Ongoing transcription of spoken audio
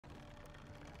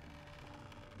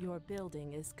Your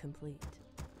building is complete.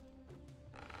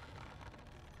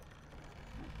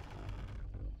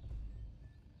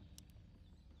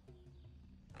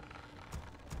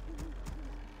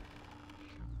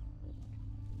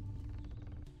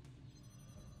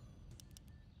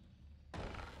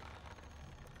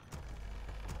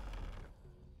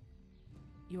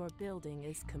 Your building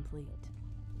is complete.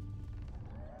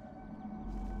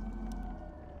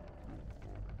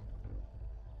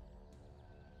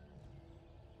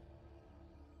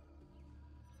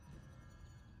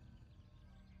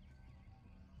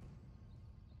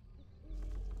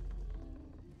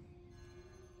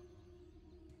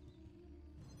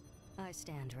 I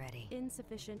stand ready.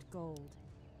 Insufficient gold.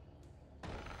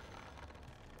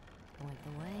 Point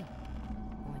the way.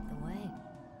 Point the way.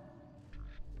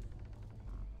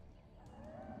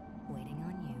 Waiting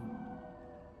on you.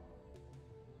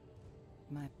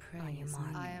 My prey is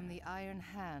mark. I am the iron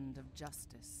hand of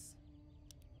justice.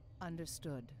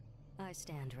 Understood. I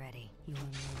stand ready. You are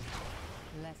moved.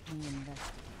 Let me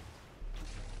investigate.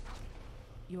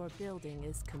 Your building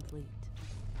is complete.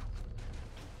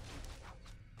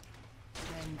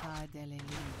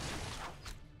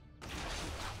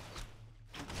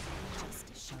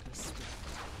 Justice shall be swift.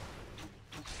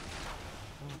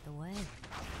 Point the way.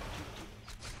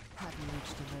 Have you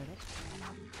reached a verdict?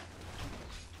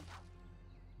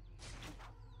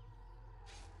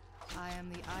 I am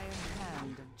the iron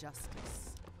hand of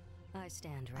justice. I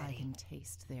stand ready. I can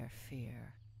taste their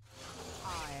fear.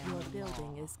 I am Your the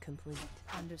building law. is complete.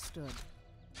 Understood.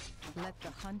 Let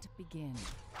the hunt begin.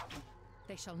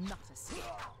 They shall not escape.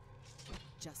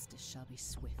 Justice shall be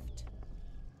swift.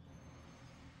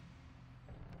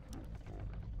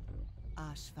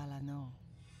 Ashvalano.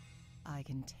 I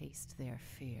can taste their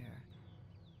fear.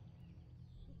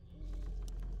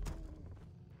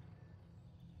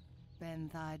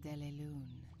 Benthai Delelun.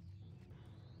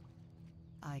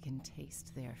 I can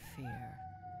taste their fear.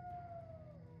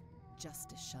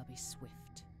 Justice shall be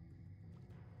swift.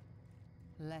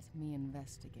 Let me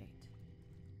investigate.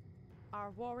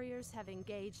 Our warriors have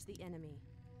engaged the enemy.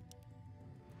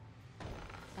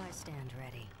 I stand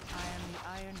ready. I am the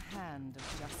iron hand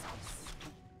of justice.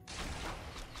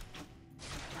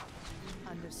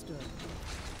 Understood.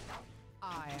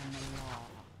 I am the law.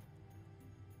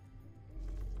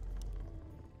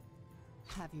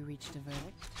 Have you reached a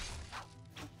verdict?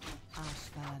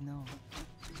 Ashvalano.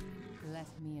 Let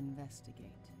me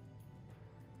investigate.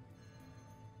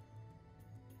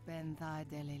 Benthai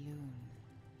Delelun.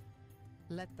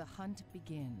 Let the hunt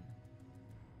begin.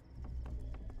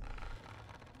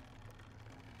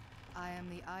 I am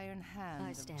the iron hand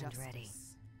I of stand justice. ready.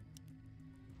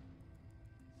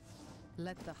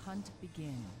 Let the hunt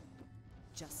begin.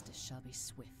 Justice shall be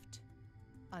swift.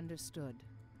 Understood.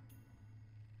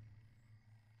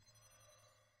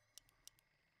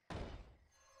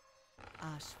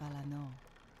 Ashvalano.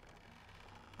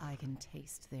 I can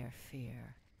taste their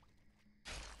fear.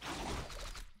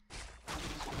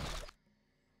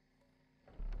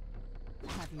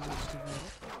 Have you reached a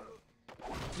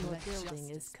verdict? Your Let building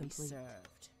is justice be complete.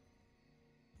 served.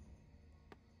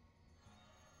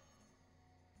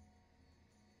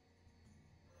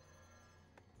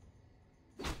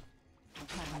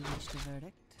 Have you reached a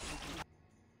verdict?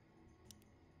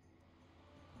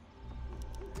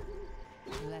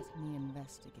 Let me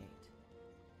investigate.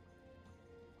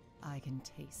 I can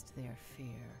taste their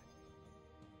fear.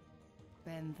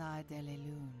 Benthai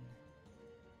Delelun.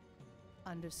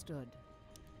 Understood.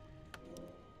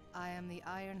 I am the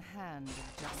iron hand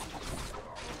of justice.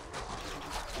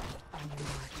 On your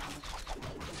mark.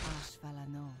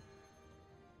 Ashvalano.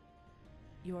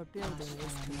 Your building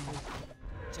is complete.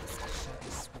 Justice shall be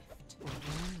swift.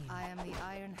 I am the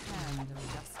iron hand of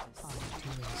justice. Too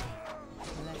easy.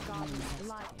 Let God me investigate.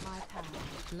 light my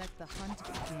path. Let the hunt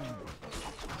begin.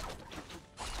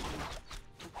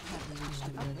 Have you reached a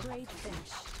verdict? Great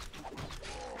fish.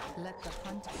 Let the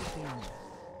hunt begin.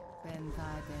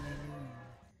 Benthai Delelun.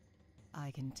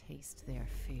 I can taste their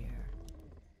fear.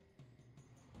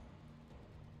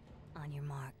 On your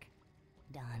mark.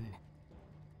 Done.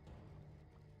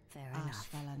 Fair enough.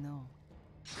 Ashvalano.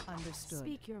 Understood.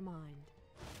 Speak your mind.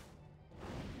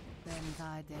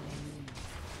 Benthai Delelun.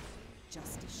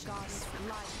 Justice shall be Goddess, swift.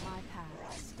 light my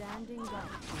path. Standing guard.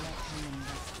 Let me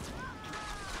investigate.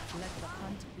 Let the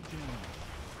hunt begin.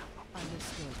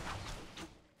 Understood.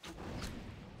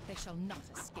 They shall not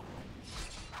escape.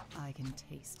 I can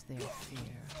taste their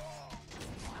fear.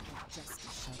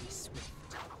 Justice shall be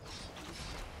swift.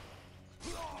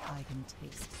 I can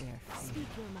taste their fear. Speak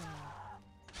your mind.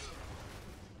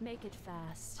 Make it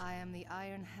fast. I am the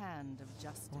iron hand of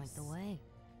justice. Point the way.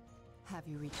 Have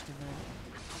you reached a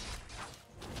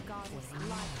verdict? Goddess,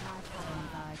 light my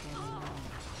power.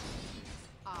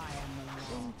 I am the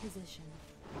law. In position.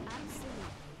 Absolutely.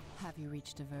 Have you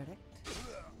reached a verdict?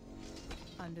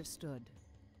 Understood.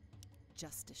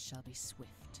 Justice shall be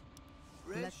swift.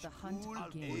 Let the hunt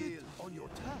begin. On your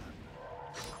turn.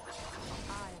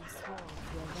 I am sworn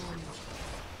to avenge.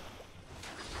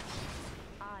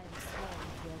 I am sworn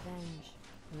to avenge.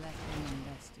 Let me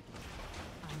investigate.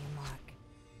 On your mark.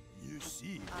 You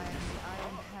see. I am the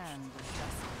iron hand of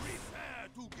justice. Prepare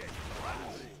to get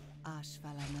crushed.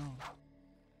 Ashvalano.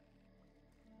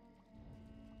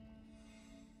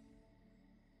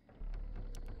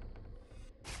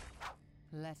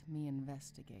 Let me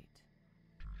investigate.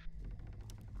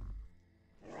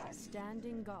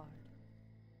 Standing guard.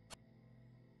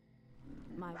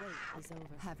 My wait is over.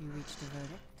 Have you reached a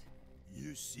verdict?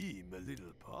 You seem a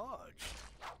little parched.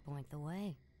 Point the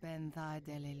way. Ben thy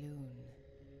delelun.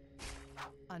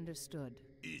 Understood.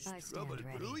 Is I stand trouble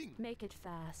ready. brewing? Make it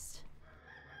fast.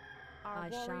 Our I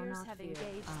shall warriors not have fear.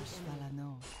 engaged the enemy.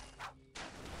 Ashvalano.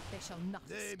 They shall not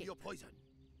Name escape. your poison.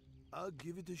 I'll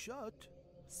give it a shot.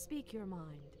 Speak your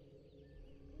mind.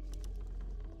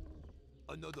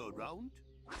 Another round?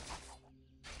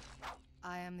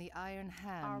 I am the iron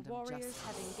hand Our of warriors justice.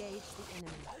 have engaged the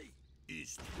enemy.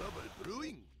 Is trouble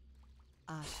brewing?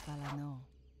 Ashvalano.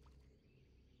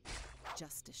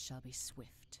 Justice shall be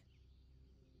swift.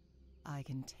 I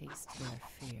can taste their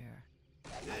fear.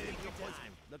 Name your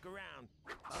poison. Look around.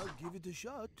 I'll give it a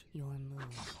shot. Your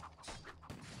move.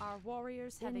 Our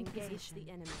warriors have In engaged position.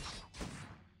 the enemy.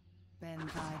 Ben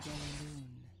thy delelun.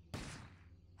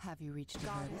 Have you reached a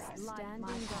Goddess, verdict? standing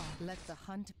guard. Let the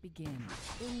hunt begin.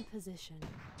 In position.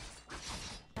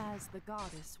 As the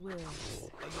goddess wills.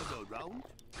 Another round?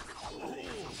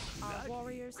 Our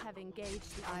warriors have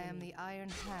engaged the enemy. I am the iron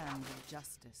hand of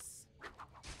justice.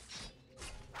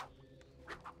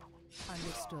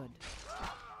 Understood.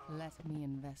 Let me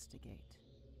investigate.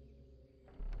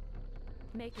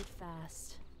 Make it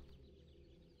fast.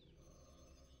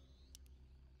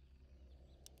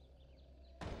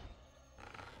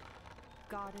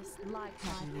 Goddess, light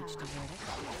Have you my reached a power.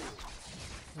 verdict?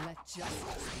 Let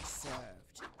justice be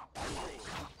served.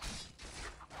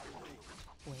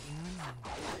 Waiting on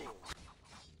you.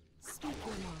 Speak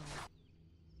your mind.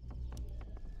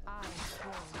 I am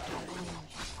sworn to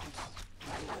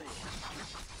avenge.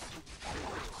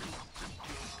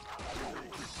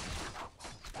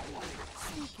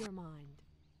 Speak your mind.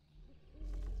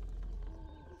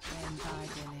 Ben thy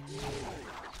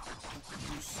delelun.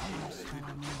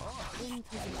 In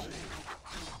position.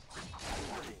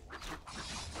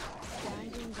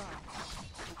 Standing guard.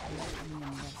 Let me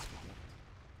investigate.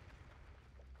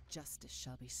 Justice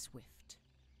shall be swift.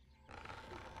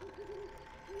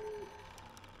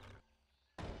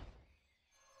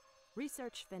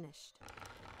 Research finished.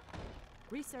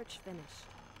 Research finished.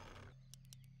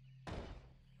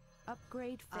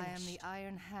 Upgrade finished. I am the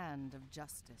iron hand of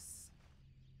justice.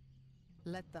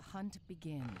 Let the hunt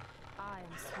begin. I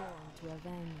am sworn to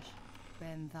avenge.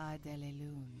 Ben thy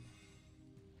delelun.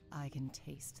 I can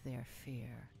taste their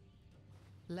fear.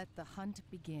 Let the hunt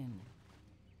begin.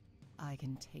 I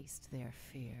can taste their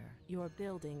fear. Your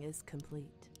building is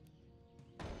complete.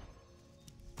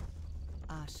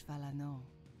 Ashvalano.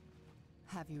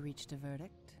 Have you reached a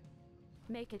verdict?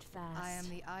 Make it fast. I am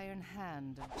the iron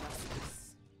hand of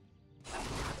justice.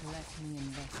 Let me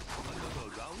investigate. Another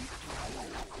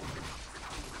round?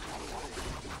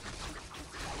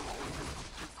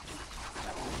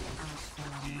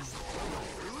 Ashvalano. Is trouble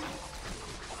brewing?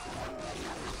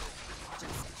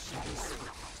 Justice shall be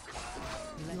swift.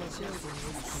 Let Your justice building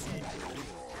be is served.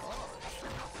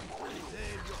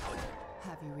 Name your poison.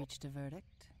 Have you reached a verdict?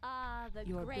 Ah, the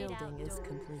Your great building is outdoors.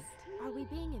 complete. Are we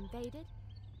being invaded?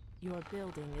 Your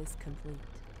building is complete.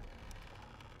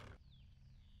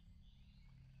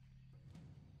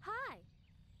 Hi.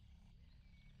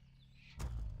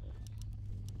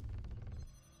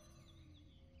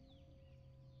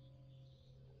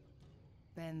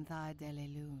 Ben thy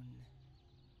delelun.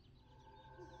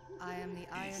 I am the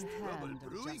iron trouble hand of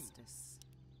brewing? justice.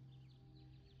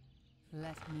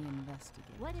 Let me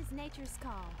investigate. What is nature's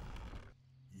call?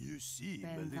 You seem a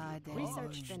Ben thy little delelun. Research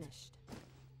parched. finished.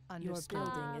 Understood.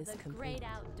 building Ah, is the complete. great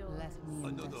outdoors. Let me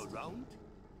Another investigate. round?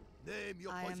 Name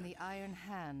your I poison. am the iron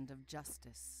hand of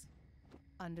justice.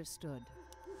 Understood.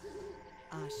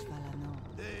 Ashvalano.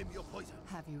 Name your poison.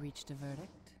 Have you reached a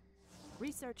verdict?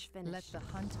 Research Let finished. the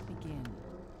hunt begin.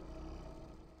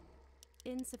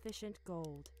 Insufficient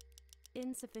gold.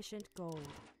 Insufficient gold.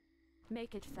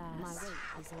 Make it fast. My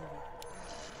wait is over.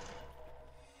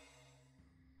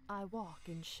 I walk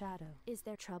in shadow. Is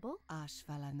there trouble?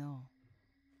 Ashvalano.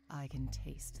 I can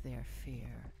taste their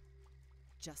fear.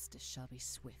 Justice shall be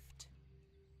swift.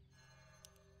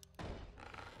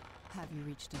 Have you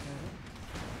reached a verdict?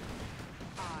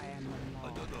 I am the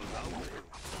law.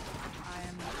 I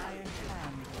am the iron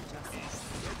hand of justice.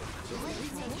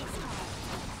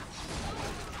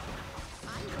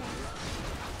 I'm ready.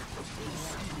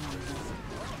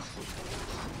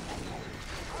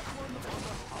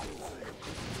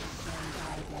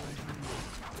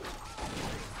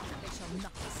 They shall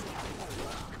not escape.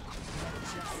 Let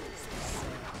justice be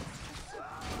served.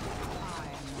 I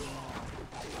am the law.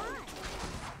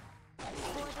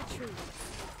 For the truth.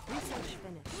 Research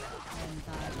finished. And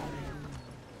thy will.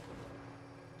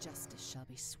 Justice shall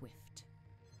be swift.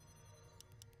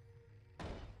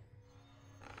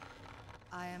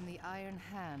 I am the iron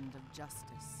hand of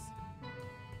justice.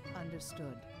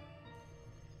 Understood.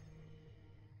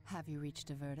 Have you reached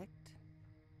a verdict?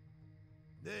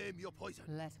 Name your poison.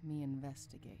 Let me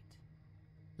investigate.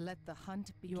 Let the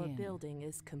hunt begin. Your building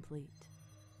is complete.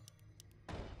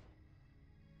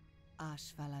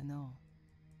 Ashvalano.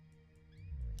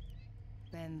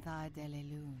 Ben thy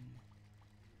delelun.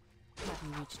 Have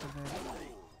you reached a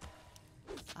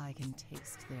verdict? I can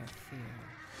taste their fear.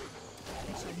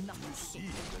 They shall not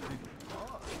escape.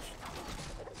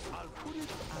 I'll put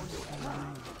it on your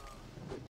Ashvalano.